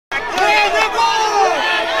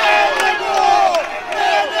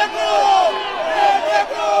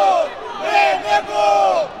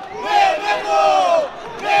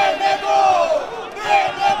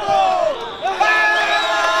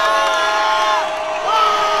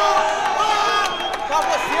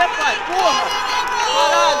porra!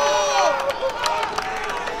 Caralho!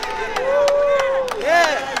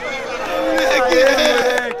 Moleque!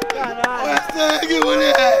 Caralho! Vai sangue,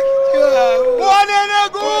 moleque! Te amo! Boa,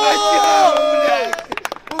 Nenego! Porra, te amo, moleque!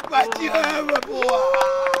 O pai te ama, porra!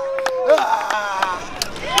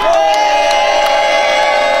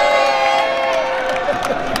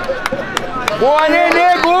 Boa,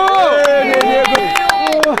 Nenego!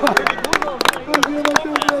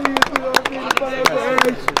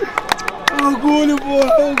 Orgulho,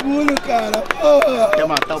 porra, orgulho, cara. Porra. Quer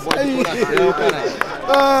matar o bode do coração, cara.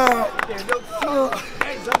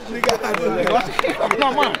 Obrigado.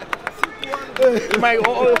 Não, mano. Mas eu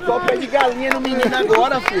só pé de galinha no menino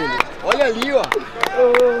agora, filho. Olha ali, ó.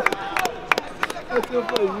 É seu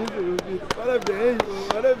favorito, meu filho. Parabéns, mano.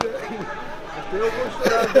 Parabéns. Até eu vou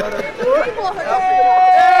chorar agora.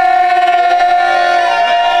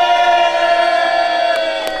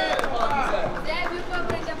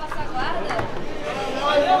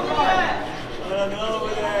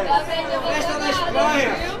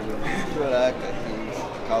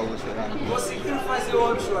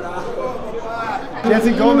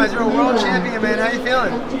 Jansen Gomes, you're a world champion, man. How you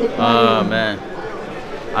feeling? Man,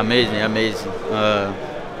 amazing.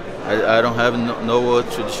 I don't have no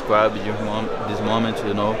words to describe this moment,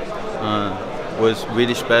 you know. Was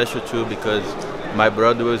really special too because my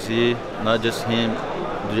brother was here, not just him,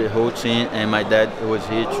 the whole team, and my dad was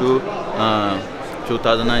here too.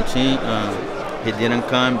 2019, he didn't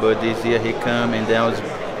come, but this year he come, and then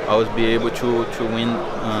I was be able to win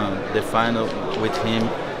the final with him.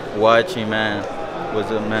 Watching, man,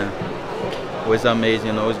 was amazing.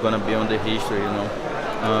 You know, it's gonna be on the history. You know,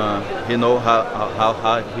 he know how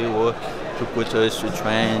hard he worked to put us to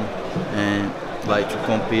train and like to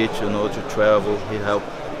compete. You know, to travel. He helped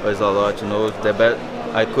us a lot. You know,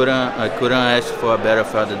 I couldn't ask for a better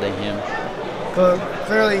father than him. Well,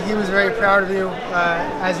 clearly he was very proud of you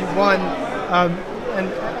as you won.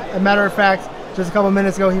 And a matter of fact, just a couple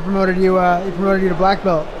minutes ago, he promoted you to black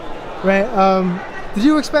belt, right? Did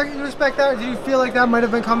you expect that? Did you feel like that might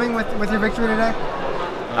have been coming with your victory today?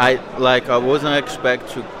 I wasn't expect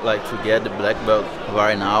to get the black belt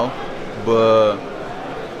right now, but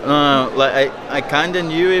I kind of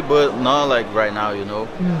knew it, but not like right now, you know.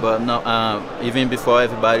 But no, even before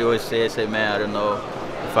everybody always say, man, I don't know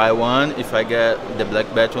if I won, if I get the black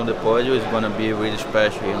belt on the podium, it's gonna be really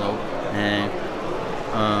special, you know. And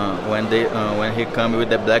when he come with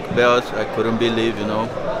the black belt, I couldn't believe, you know,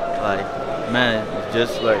 like. Man, it's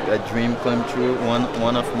just like a dream come true.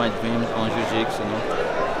 One of my dreams on jiu-jitsu, you know.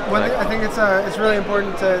 I think it's really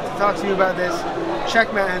important to talk to you about this.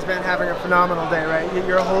 Checkmat has been having a phenomenal day, right?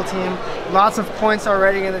 Your whole team, lots of points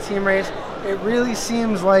already in the team race. It really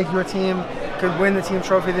seems like your team could win the team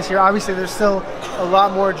trophy this year. Obviously, there's still a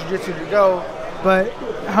lot more jiu-jitsu to go, but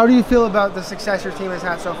how do you feel about the success your team has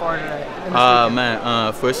had so far today?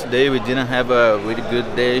 Man, first day we didn't have a really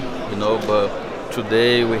good day, you know, but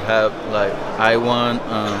today we have like I won.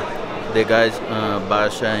 The guys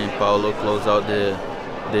Basha and Paulo close out the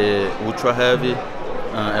ultra heavy.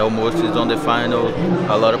 Almost is on the final.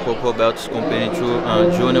 A lot of purple belts competing too.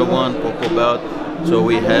 Junior won purple belt, so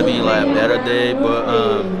we having like a better day. But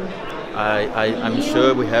I'm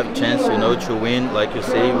sure we have chance, you know, to win. Like you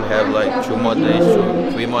say, we have like 3 more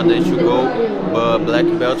days to go. But black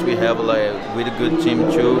belts we have like a really good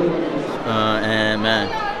team too. And man,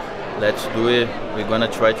 let's do it. We're gonna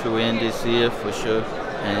try to win this year for sure.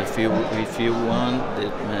 And if you won,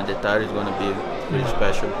 the title is gonna be really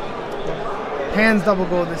special. Hands double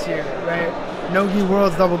gold this year, right? Nogi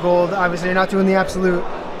World's double gold. Obviously, you're not doing the absolute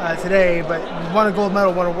today, but you won a gold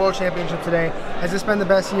medal, won a world championship today. Has this been the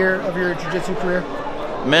best year of your jiu-jitsu career?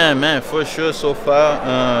 Man, for sure so far.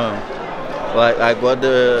 Like I got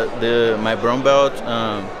my brown belt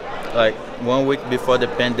like 1 week before the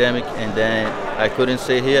pandemic, and then I couldn't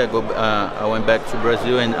stay here. I went back to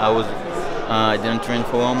Brazil, and I didn't train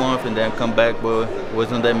for 1 month, and then come back, but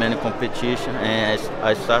wasn't that many competition, and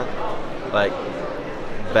I start like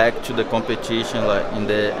back to the competition like in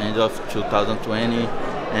the end of 2020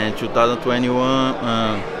 and 2021.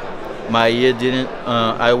 My year didn't.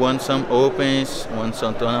 I won some opens, won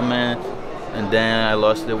some tournaments, and then I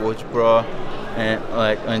lost the World Pro. And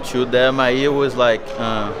like until then, my year was like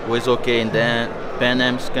was okay. And then Pan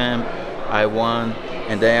Am's came, I won,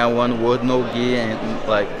 and then I won World No Gi, and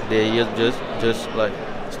like the year just like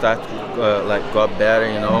start like got better,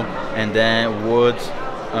 you know. And then Worlds,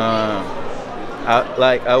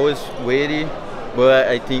 I was waiting, but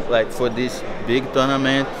I think like for this big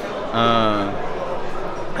tournament,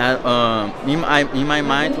 And in my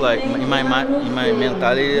mind, like in my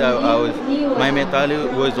mentality, my mentality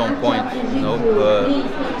was on point, you know.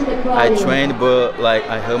 But I trained, but like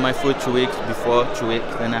I hurt my foot 2 weeks before, 2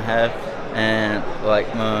 weeks and a half, and like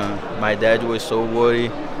my dad was so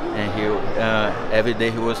worried, and he every day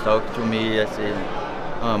he was talking to me. I said,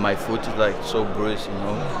 my foot is like so bruised, you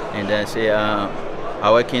know. And then I say,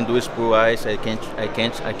 all I can do is pull ice. I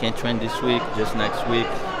can't train this week, just next week.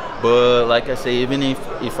 But like I say, even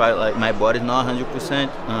if I like my body's not 100%,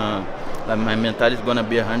 like my mentality is gonna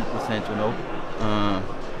be 100%, you know.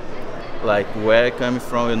 Like where I come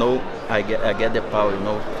from, you know, I get the power, you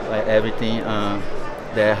know, like everything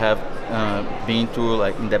that I have been through,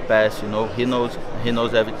 like in the past, you know. He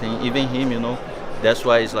knows everything, even him, you know. That's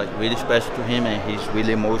why it's like really special to him, and he's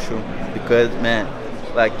really emotional because, man,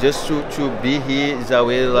 like just to be here is a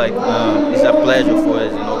way, like it's a pleasure for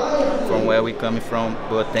us, you know, from where we coming from.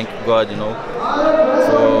 But thank God, you know,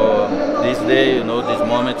 for this day, you know, this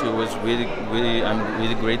moment. It was really, I'm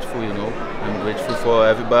really grateful, you know. I'm grateful for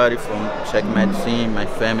everybody from Checkmate team, my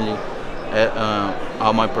family,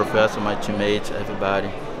 all my professors, my teammates,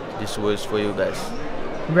 everybody. This was for you guys.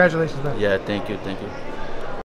 Congratulations, man. Yeah, thank you.